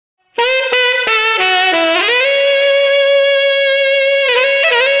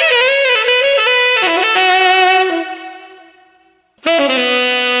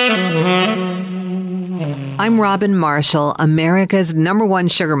I'm Robin Marshall, America's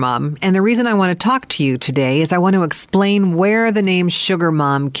 #1 sugar mom, and the reason I want to talk to you today is I want to explain where the name Sugar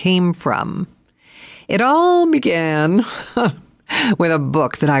Mom came from. It all began with a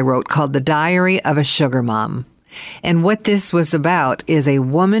book that I wrote called The Diary of a Sugar Mom. And what this was about is a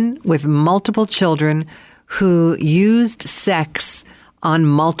woman with multiple children who used sex on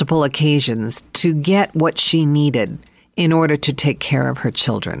multiple occasions to get what she needed in order to take care of her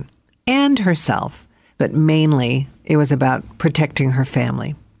children and herself. But mainly, it was about protecting her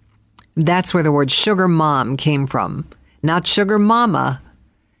family. That's where the word sugar mom came from. Not sugar mama.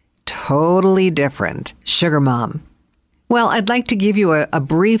 Totally different. Sugar mom. Well, I'd like to give you a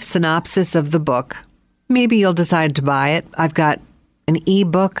brief synopsis of the book. Maybe you'll decide to buy it. I've got an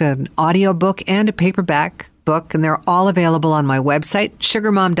ebook, an audiobook, and a paperback book, and they're all available on my website,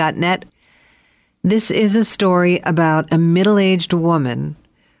 sugarmom.net. This is a story about a middle-aged woman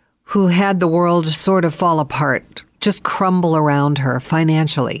who had the world sort of fall apart, just crumble around her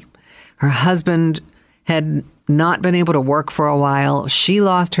financially. Her husband had not been able to work for a while. She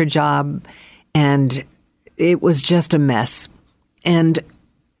lost her job, and it was just a mess. And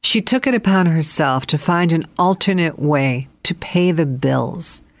she took it upon herself to find an alternate way to pay the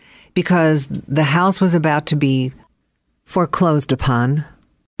bills because the house was about to be foreclosed upon.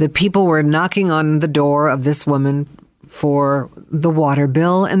 The people were knocking on the door of this woman for the water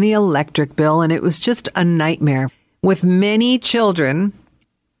bill and the electric bill, and it was just a nightmare. With many children,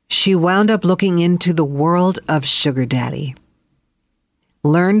 she wound up looking into the world of sugar daddy,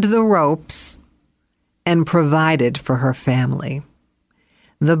 learned the ropes, and provided for her family.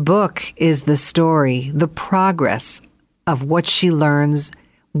 The book is the story, the progress of what she learns,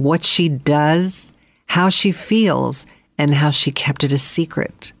 what she does, how she feels, and how she kept it a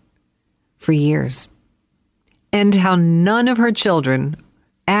secret for years. And how none of her children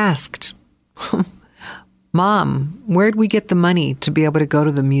asked, Mom, where'd we get the money to be able to go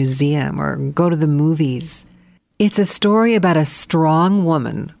to the museum or go to the movies? It's a story about a strong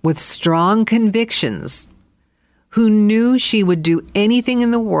woman with strong convictions who knew she would do anything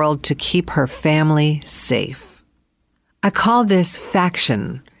in the world to keep her family safe. I call this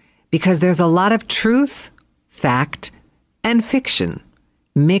faction because there's a lot of truth, fact, and fiction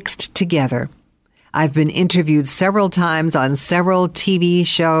mixed together. I've been interviewed several times on several TV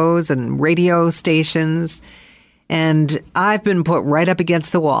shows and radio stations, and I've been put right up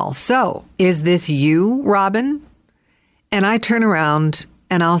against the wall. So, is this you, Robin? And I turn around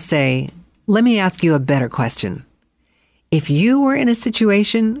and I'll say, let me ask you a better question. If you were in a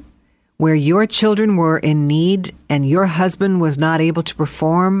situation where your children were in need and your husband was not able to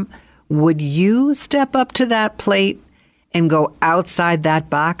perform, would you step up to that plate and go outside that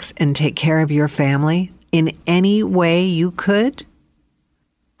box and take care of your family in any way you could?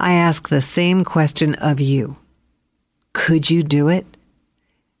 I ask the same question of you. Could you do it?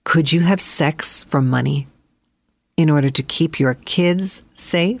 Could you have sex for money in order to keep your kids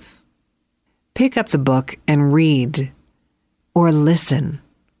safe? Pick up the book and read or listen.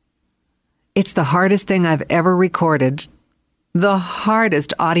 It's the hardest thing I've ever recorded, the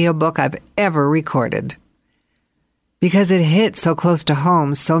hardest audiobook I've ever recorded, because it hit so close to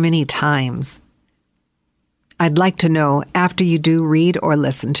home so many times. I'd like to know, after you do read or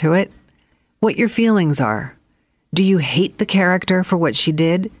listen to it, what your feelings are. Do you hate the character for what she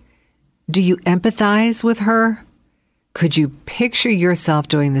did? Do you empathize with her? Could you picture yourself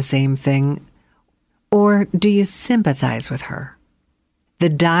doing the same thing? Or do you sympathize with her? The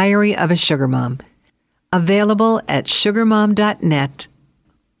Diary of a Sugar Mom, available at sugarmom.net.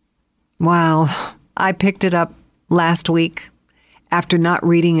 Wow, I picked it up last week after not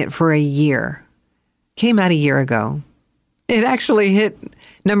reading it for a year. Came out a year ago. It actually hit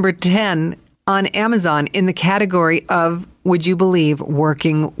number 10 on Amazon in the category of, would you believe,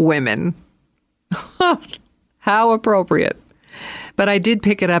 working women. How appropriate. But I did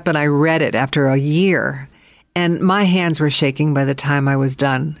pick it up and I read it after a year, and my hands were shaking by the time I was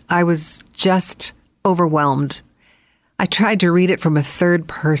done. I was just overwhelmed. I tried to read it from a third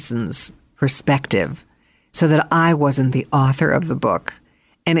person's perspective so that I wasn't the author of the book,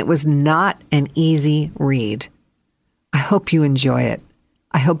 and it was not an easy read. I hope you enjoy it.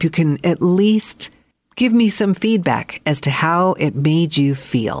 I hope you can at least give me some feedback as to how it made you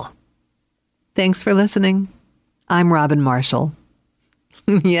feel. Thanks for listening. I'm Robin Marshall.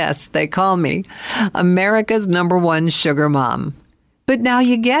 Yes, they call me America's #1 sugar mom. But now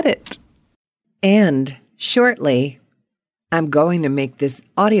you get it. And shortly, I'm going to make this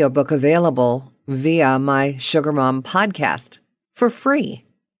audiobook available via my Sugar Mom podcast for free.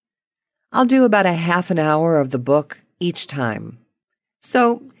 I'll do about a half an hour of the book each time.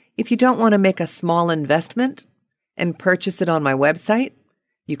 So If you don't want to make a small investment and purchase it on my website,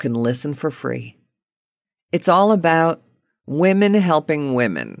 you can listen for free. It's all about women helping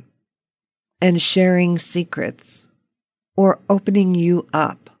women and sharing secrets or opening you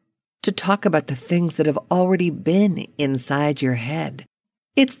up to talk about the things that have already been inside your head.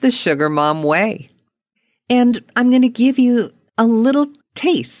 It's the Sugar Mom way. And I'm going to give you a little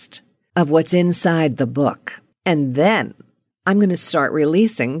taste of what's inside the book. And then I'm going to start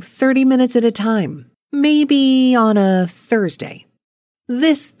releasing 30 minutes at a time, maybe on a Thursday.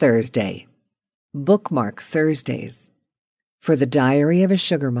 This Thursday, bookmark Thursdays for the Diary of a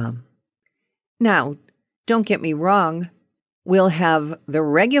Sugar Mom. Now, don't get me wrong. We'll have the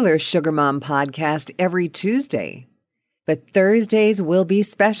regular Sugar Mom podcast every Tuesday, but Thursdays will be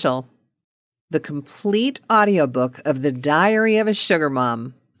special. The complete audiobook of The Diary of a Sugar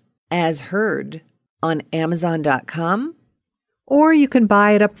Mom, as heard on Amazon.com, or you can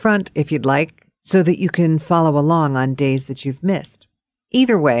buy it up front if you'd like, so that you can follow along on days that you've missed.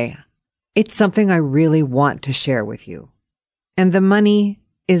 Either way, it's something I really want to share with you, and the money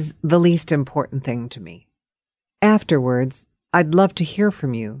is the least important thing to me. Afterwards, I'd love to hear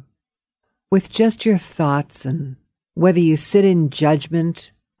from you with just your thoughts and whether you sit in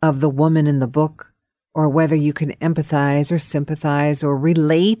judgment of the woman in the book or whether you can empathize or sympathize or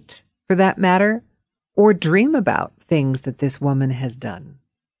relate, for that matter, or dream about things that this woman has done.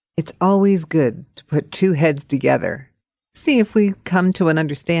 It's always good to put two heads together, see if we come to an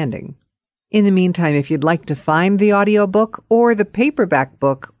understanding. In the meantime, if you'd like to find the audiobook or the paperback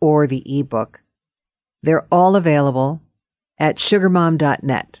book or the ebook, they're all available at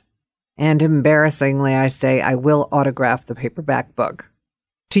sugarmom.net. And embarrassingly, I say I will autograph the paperback book.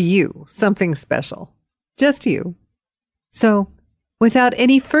 To you, something special. Just you. So, without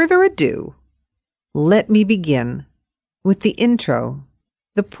any further ado, let me begin with the intro,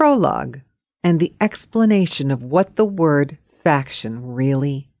 the prologue, and the explanation of what the word faction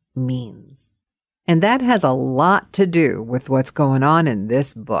really means. And that has a lot to do with what's going on in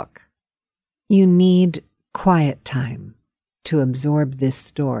this book. You need quiet time to absorb this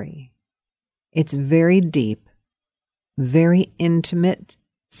story. It's very deep, very intimate,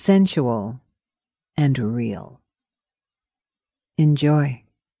 sensual, and real. Enjoy.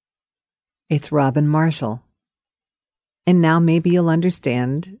 It's Robin Marshall. And now maybe you'll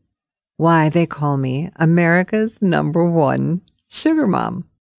understand why they call me America's #1 Sugar Mom.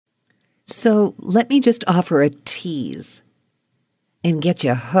 So let me just offer a tease and get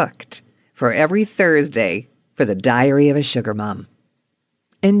you hooked for every Thursday for the Diary of a Sugar Mom.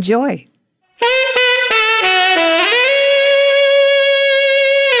 Enjoy.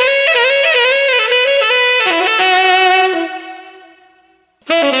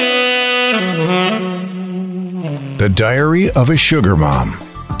 The Diary of a Sugar Mom.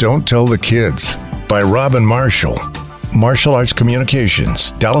 Don't Tell the Kids by Robin Marshall. Martial Arts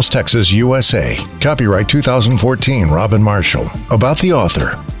Communications, Dallas, Texas, USA. Copyright 2014, Robin Marshall. About the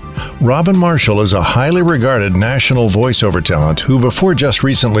author. Robin Marshall is a highly regarded national voiceover talent who, before just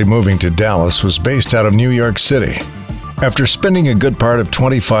recently moving to Dallas, was based out of New York City. After spending a good part of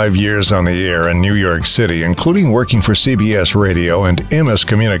 25 years on the air in New York City, including working for CBS Radio and Imus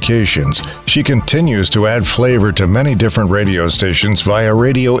Communications, she continues to add flavor to many different radio stations via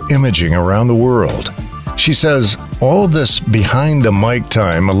radio imaging around the world. She says all of this behind-the-mic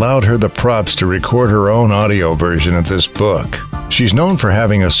time allowed her the props to record her own audio version of this book. She's known for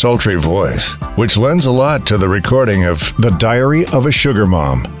having a sultry voice, which lends a lot to the recording of The Diary of a Sugar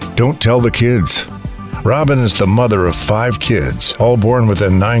Mom. Don't Tell the Kids. Robin is the mother of 5 kids, all born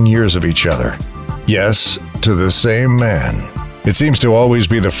within 9 years of each other. Yes, to the same man. It seems to always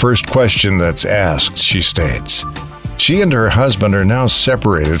be the first question that's asked, she states. She and her husband are now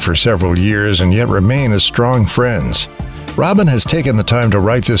separated for several years and yet remain as strong friends. Robin has taken the time to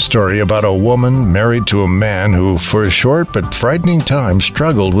write this story about a woman married to a man who, for a short but frightening time,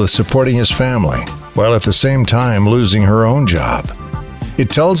 struggled with supporting his family, while at the same time losing her own job. It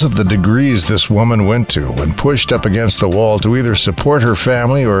tells of the degrees this woman went to when pushed up against the wall to either support her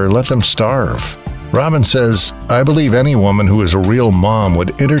family or let them starve. Robin says, I believe any woman who is a real mom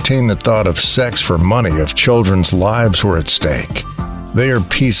would entertain the thought of sex for money if children's lives were at stake. They are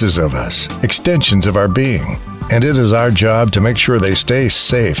pieces of us, extensions of our being, and it is our job to make sure they stay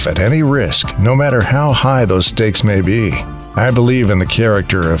safe at any risk, no matter how high those stakes may be. I believe in the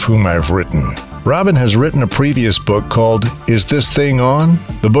character of whom I've written. Robin has written a previous book called Is This Thing On?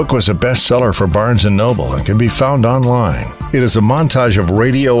 The book was a bestseller for Barnes & Noble and can be found online. It is a montage of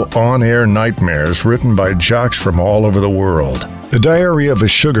radio on-air nightmares written by jocks from all over the world. The Diary of a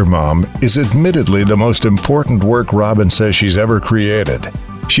Sugar Mom is admittedly the most important work Robin says she's ever created.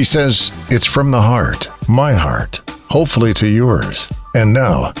 She says it's from the heart, my heart, hopefully to yours. And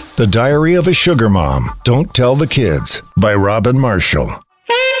now, The Diary of a Sugar Mom, Don't Tell the Kids by Robin Marshall.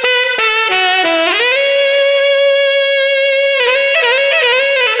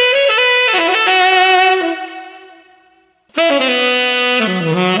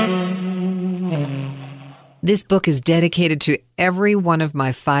 This book is dedicated to every one of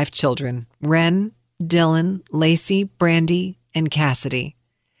my 5 children, Ren, Dylan, Lacey, Brandy, and Cassidy.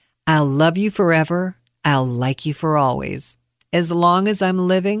 I'll love you forever. I'll like you for always. As long as I'm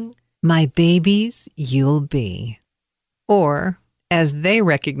living, my babies you'll be. Or, as they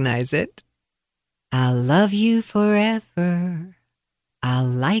recognize it, I'll love you forever. I'll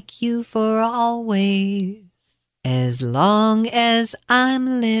like you for always. As long as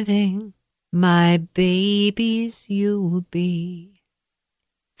I'm living, my babies you'll be.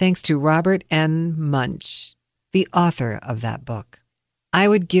 Thanks to Robert N. Munch, the author of that book. I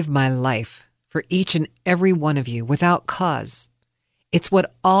would give my life for each and every one of you without cause. It's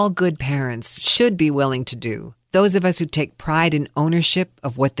what all good parents should be willing to do, those of us who take pride in ownership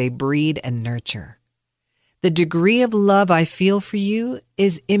of what they breed and nurture. The degree of love I feel for you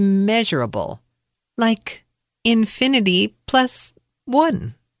is immeasurable, like infinity plus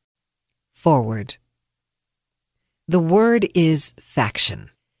 1. Forward. The word is faction,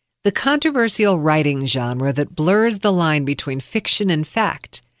 the controversial writing genre that blurs the line between fiction and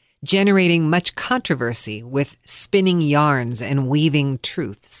fact, generating much controversy with spinning yarns and weaving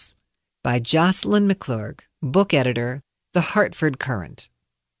truths. By Jocelyn McClurg, book editor, The Hartford Courant.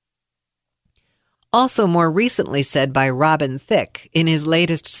 Also more recently said by Robin Thicke in his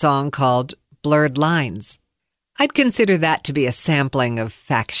latest song called Blurred Lines. I'd consider that to be a sampling of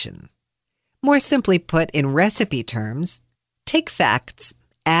faction. More simply put in recipe terms, take facts,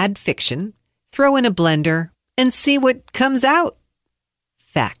 add fiction, throw in a blender, and see what comes out.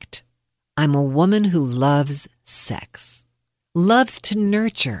 Fact. I'm a woman who loves sex, loves to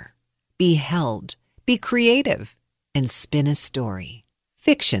nurture, be held, be creative, and spin a story.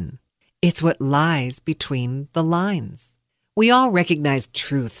 Fiction. It's what lies between the lines. We all recognize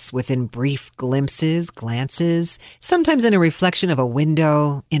truths within brief glimpses, glances, sometimes in a reflection of a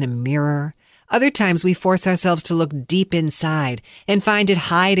window, in a mirror. Other times we force ourselves to look deep inside and find it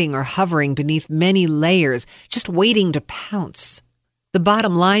hiding or hovering beneath many layers, just waiting to pounce. The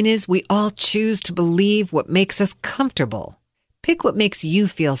bottom line is we all choose to believe what makes us comfortable. Pick what makes you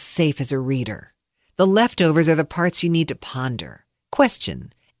feel safe as a reader. The leftovers are the parts you need to ponder,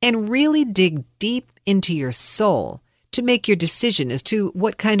 question, and really dig deep into your soul to make your decision as to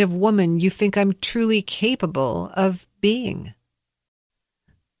what kind of woman you think I'm truly capable of being.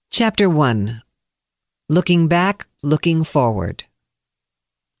 Chapter 1. Looking Back, Looking Forward.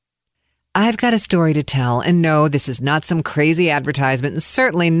 I've got a story to tell, and no, this is not some crazy advertisement, and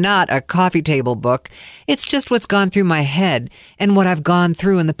certainly not a coffee table book. It's just what's gone through my head, and what I've gone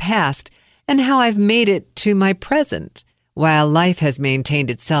through in the past, and how I've made it to my present, while life has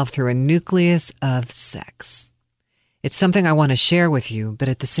maintained itself through a nucleus of sex. It's something I want to share with you, but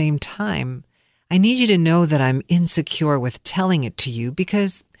at the same time, I need you to know that I'm insecure with telling it to you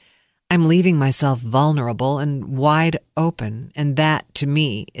because I'm leaving myself vulnerable and wide open, and that, to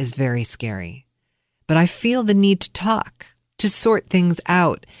me, is very scary. But I feel the need to talk, to sort things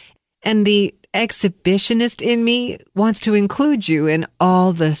out, and the exhibitionist in me wants to include you in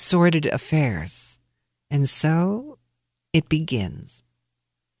all the sordid affairs. And so, it begins.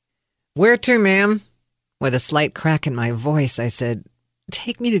 Where to, ma'am? With a slight crack in my voice, I said,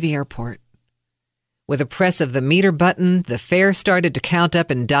 take me to the airport. With a press of the meter button, the fare started to count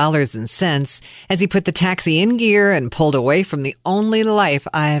up in dollars and cents as he put the taxi in gear and pulled away from the only life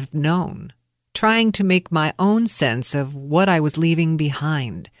I've known, trying to make my own sense of what I was leaving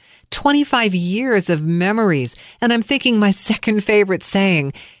behind. 25 years of memories, and I'm thinking my second favorite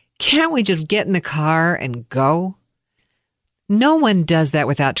saying, can't we just get in the car and go? No one does that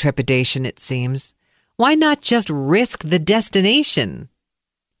without trepidation, it seems. Why not just risk the destination?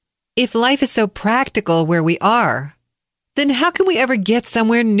 If life is so practical where we are, then how can we ever get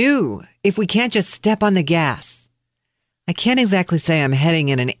somewhere new if we can't just step on the gas? I can't exactly say I'm heading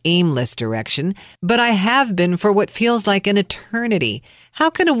in an aimless direction, but I have been for what feels like an eternity. How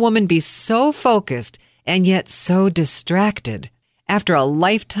can a woman be so focused and yet so distracted? After a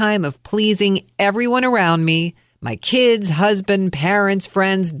lifetime of pleasing everyone around me, my kids, husband, parents,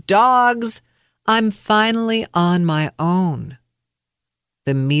 friends, dogs, I'm finally on my own.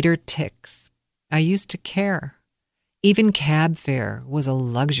 The meter ticks. I used to care. Even cab fare was a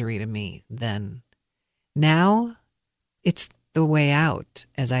luxury to me then. Now, it's the way out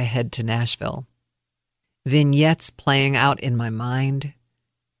as I head to Nashville. Vignettes playing out in my mind.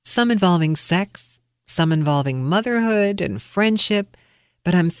 Some involving sex, some involving motherhood and friendship,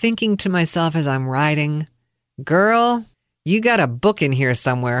 but I'm thinking to myself as I'm writing, girl, you got a book in here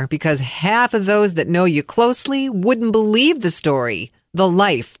somewhere because half of those that know you closely wouldn't believe the story, the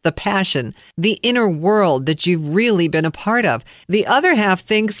life, the passion, the inner world that you've really been a part of. The other half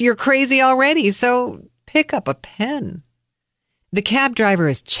thinks you're crazy already, so pick up a pen. The cab driver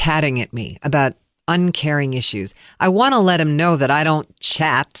is chatting at me about uncaring issues. I want to let him know that I don't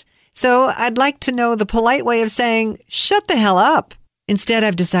chat, so I'd like to know the polite way of saying, shut the hell up. Instead,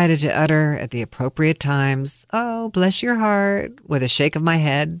 I've decided to utter at the appropriate times, oh, bless your heart, with a shake of my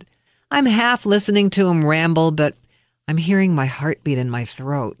head. I'm half listening to him ramble, but I'm hearing my heartbeat in my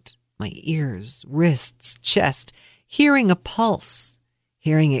throat, my ears, wrists, chest, hearing a pulse,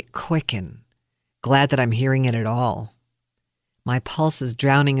 hearing it quicken. Glad that I'm hearing it at all. My pulse is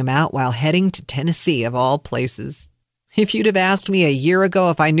drowning him out while heading to Tennessee, of all places. If you'd have asked me a year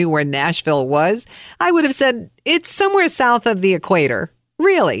ago if I knew where Nashville was, I would have said it's somewhere south of the equator.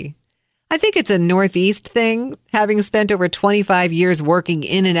 Really. I think it's a Northeast thing. Having spent over 25 years working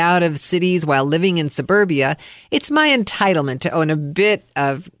in and out of cities while living in suburbia, it's my entitlement to own a bit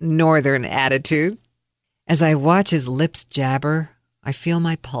of northern attitude. As I watch his lips jabber, I feel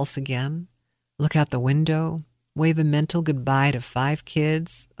my pulse again, look out the window, wave a mental goodbye to 5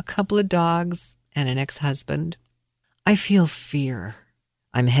 kids, a couple of dogs, and an ex-husband. I feel fear.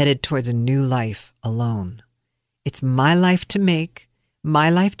 I'm headed towards a new life alone. It's my life to make,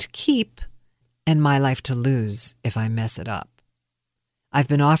 my life to keep, and my life to lose if I mess it up. I've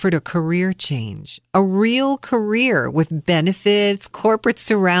been offered a career change, a real career with benefits, corporate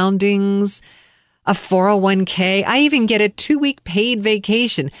surroundings, a 401k. I even get a 2-week paid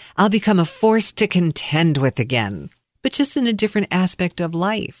vacation I'll become a force to contend with again, but just in a different aspect of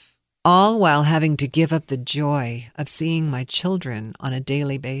life, all while having to give up the joy of seeing my children on a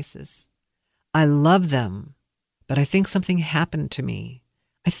daily basis. I love them, but I think something happened to me.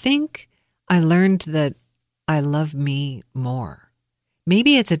 I think I learned that I love me more.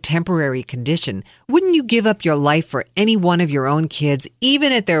 Maybe it's a temporary condition. Wouldn't you give up your life for any one of your own kids,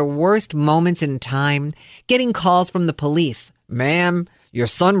 even at their worst moments in time? Getting calls from the police. Ma'am, your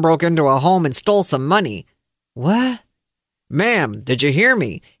son broke into a home and stole some money. What? Ma'am, did you hear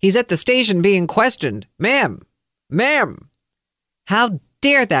me? He's at the station being questioned. Ma'am. How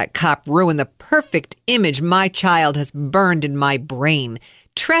dare that cop ruin the perfect image my child has burned in my brain?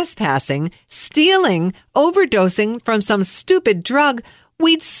 Trespassing, stealing, overdosing from some stupid drug,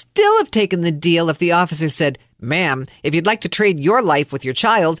 we'd still have taken the deal if the officer said, ma'am, if you'd like to trade your life with your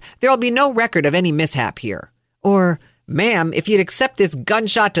child's, there'll be no record of any mishap here. Or, ma'am, if you'd accept this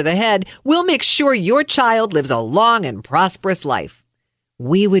gunshot to the head, we'll make sure your child lives a long and prosperous life.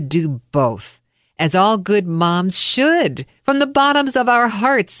 We would do both, as all good moms should, from the bottoms of our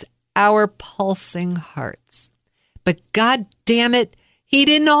hearts, our pulsing hearts. But God damn it, he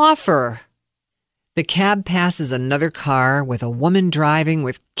didn't offer. The cab passes another car with a woman driving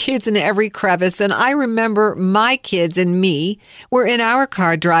with kids in every crevice, and I remember my kids and me were in our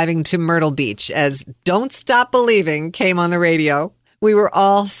car driving to Myrtle Beach as Don't Stop Believing came on the radio. We were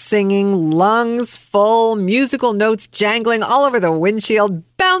all singing, lungs full, musical notes jangling all over the windshield,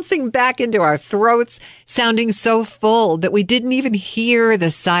 bouncing back into our throats, sounding so full that we didn't even hear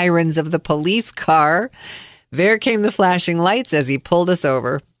the sirens of the police car. There came the flashing lights as he pulled us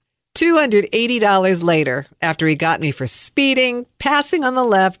over. $280 later, after he got me for speeding, passing on the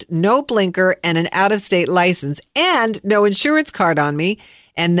left, no blinker, and an out-of-state license, and no insurance card on me,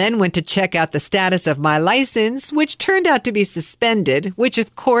 and then went to check out the status of my license, which turned out to be suspended, which,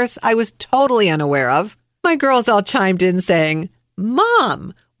 of course, I was totally unaware of. My girls all chimed in saying,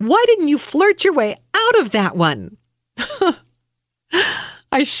 Mom, why didn't you flirt your way out of that one?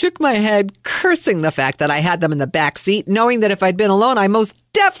 I shook my head, cursing the fact that I had them in the back seat, knowing that if I'd been alone, I most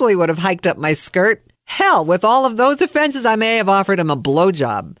definitely would have hiked up my skirt. Hell, with all of those offenses, I may have offered him a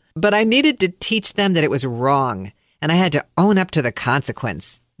blowjob. But I needed to teach them that it was wrong, and I had to own up to the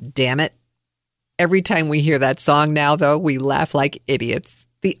consequence. Damn it. Every time we hear that song now, though, we laugh like idiots.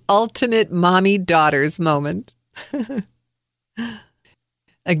 The ultimate mommy-daughters moment.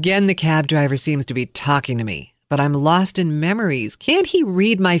 Again, the cab driver seems to be talking to me. But I'm lost in memories. Can't he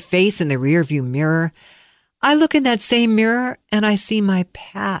read my face in the rearview mirror? I look in that same mirror and I see my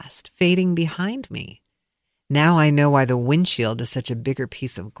past fading behind me. Now I know why the windshield is such a bigger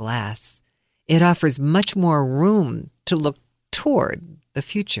piece of glass. It offers much more room to look toward the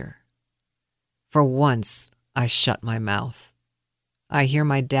future. For once, I shut my mouth. I hear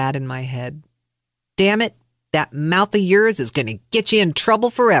my dad in my head. Damn it, that mouth of yours is going to get you in trouble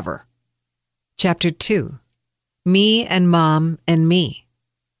forever. Chapter 2. Me and Mom and Me.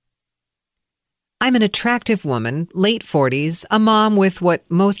 I'm an attractive woman, late 40s, a mom with what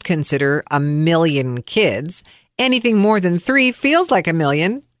most consider 1,000,000 kids. Anything more than 3 feels like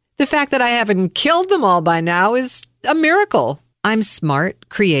 1,000,000. The fact that I haven't killed them all by now is a miracle. I'm smart,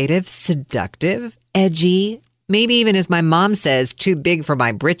 creative, seductive, edgy, maybe even, as my mom says, too big for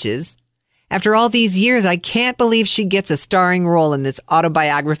my britches. After all these years, I can't believe she gets a starring role in this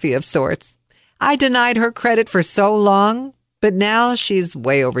autobiography of sorts. I denied her credit for so long, but now she's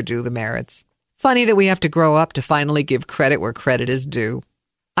way overdue the merits. Funny that we have to grow up to finally give credit where credit is due.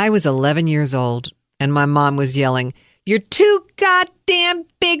 I was 11 years old, and my mom was yelling, "You're too goddamn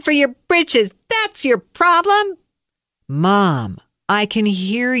big for your britches. That's your problem." Mom, I can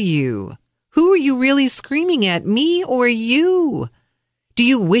hear you. Who are you really screaming at, me or you? Do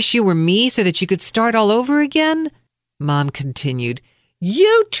you wish you were me so that you could start all over again? Mom continued,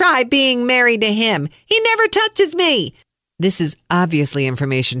 "You try being married to him. He never touches me." This is obviously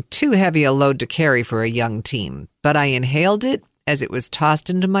information too heavy a load to carry for a young teen, but I inhaled it as it was tossed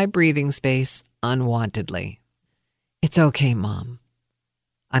into my breathing space unwantedly. "It's okay, Mom.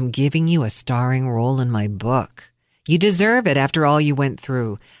 I'm giving you a starring role in my book. You deserve it after all you went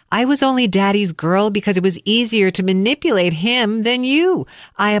through. I was only Daddy's girl because it was easier to manipulate him than you.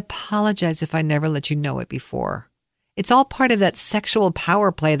 I apologize if I never let you know it before. It's all part of that sexual power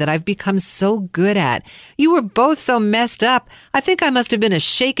play that I've become so good at. You were both so messed up. I think I must have been a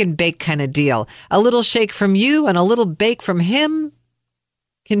shake and bake kind of deal. A little shake from you and a little bake from him."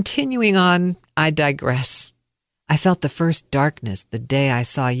 Continuing on, I digress. I felt the first darkness the day I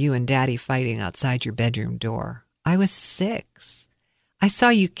saw you and Daddy fighting outside your bedroom door. I was 6. I saw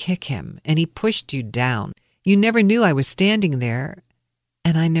you kick him, and he pushed you down. You never knew I was standing there,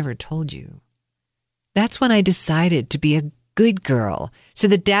 and I never told you. That's when I decided to be a good girl so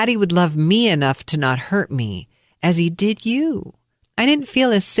that Daddy would love me enough to not hurt me, as he did you. I didn't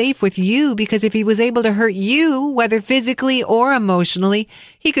feel as safe with you because if he was able to hurt you, whether physically or emotionally,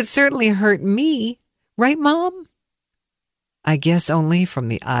 he could certainly hurt me. Right, Mom? I guess only from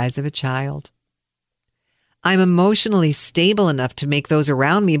the eyes of a child. I'm emotionally stable enough to make those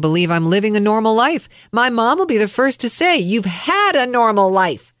around me believe I'm living a normal life. My mom will be the first to say, "You've had a normal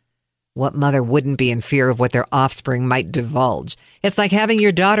life." What mother wouldn't be in fear of what their offspring might divulge? It's like having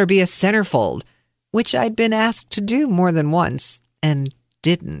your daughter be a centerfold, which I'd been asked to do more than once, and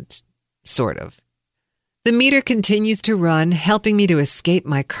didn't, sort of. The meter continues to run, helping me to escape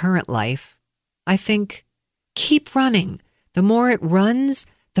my current life. I think, keep running. The more it runs,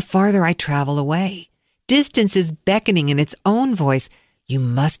 the farther I travel away. Distance is beckoning in its own voice. You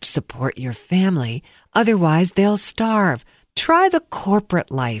must support your family, otherwise they'll starve. Try the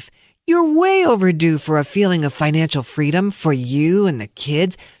corporate life. You're way overdue for a feeling of financial freedom for you and the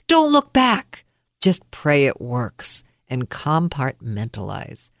kids. Don't look back. Just pray it works and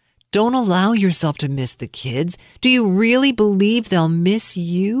compartmentalize. Don't allow yourself to miss the kids. Do you really believe they'll miss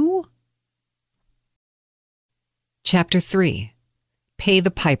you? Chapter 3. Pay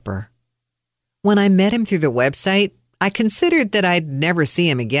the Piper. When I met him through the website, I considered that I'd never see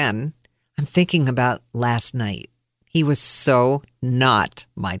him again. I'm thinking about last night. He was so not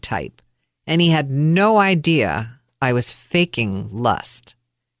my type, and he had no idea I was faking lust.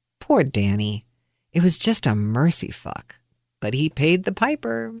 Poor Danny. It was just a mercy fuck, but he paid the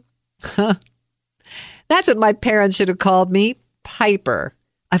piper. That's what my parents should have called me, Piper.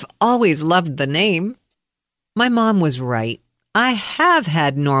 I've always loved the name. My mom was right. I have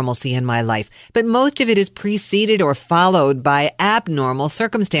had normalcy in my life, but most of it is preceded or followed by abnormal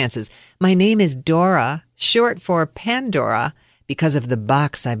circumstances. My name is Dora, short for Pandora, because of the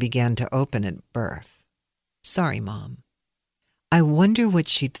box I began to open at birth. Sorry, Mom. I wonder what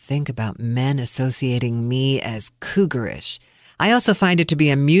she'd think about men associating me as cougarish. I also find it to be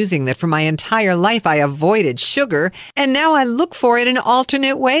amusing that for my entire life I avoided sugar, and now I look for it in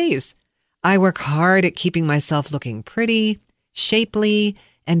alternate ways. I work hard at keeping myself looking pretty, shapely,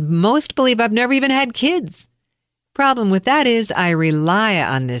 and most believe I've never even had kids. Problem with that is I rely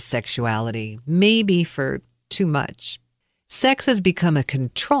on this sexuality, maybe for too much. Sex has become a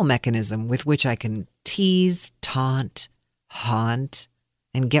control mechanism with which I can tease, taunt, haunt,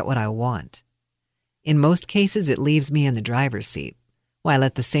 and get what I want. In most cases, it leaves me in the driver's seat, while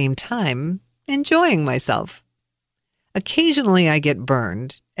at the same time enjoying myself. Occasionally I get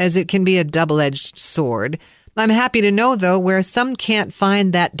burned, as it can be a double-edged sword. I'm happy to know, though, where some can't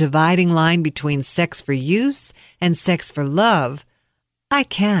find that dividing line between sex for use and sex for love, I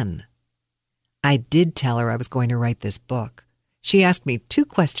can. I did tell her I was going to write this book. She asked me 2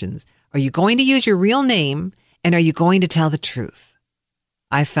 questions. Are you going to use your real name, and are you going to tell the truth?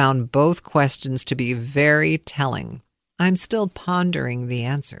 I found both questions to be very telling. I'm still pondering the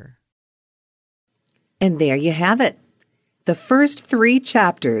answer. And there you have it. The first 3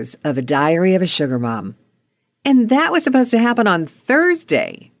 chapters of A Diary of a Sugar Mom. And that was supposed to happen on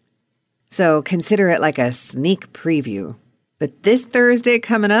Thursday. So consider it like a sneak preview. But this Thursday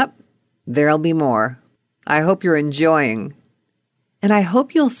coming up, there'll be more. I hope you're enjoying. And I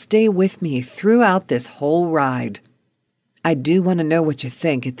hope you'll stay with me throughout this whole ride. I do want to know what you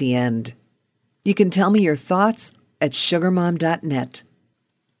think at the end. You can tell me your thoughts at sugarmom.net.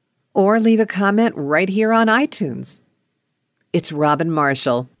 Or leave a comment right here on iTunes. It's Robin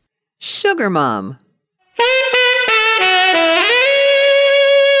Marshall, Sugar Mom.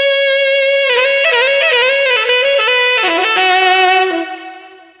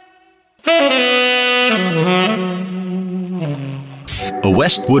 A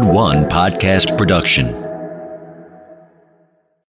Westwood One podcast production.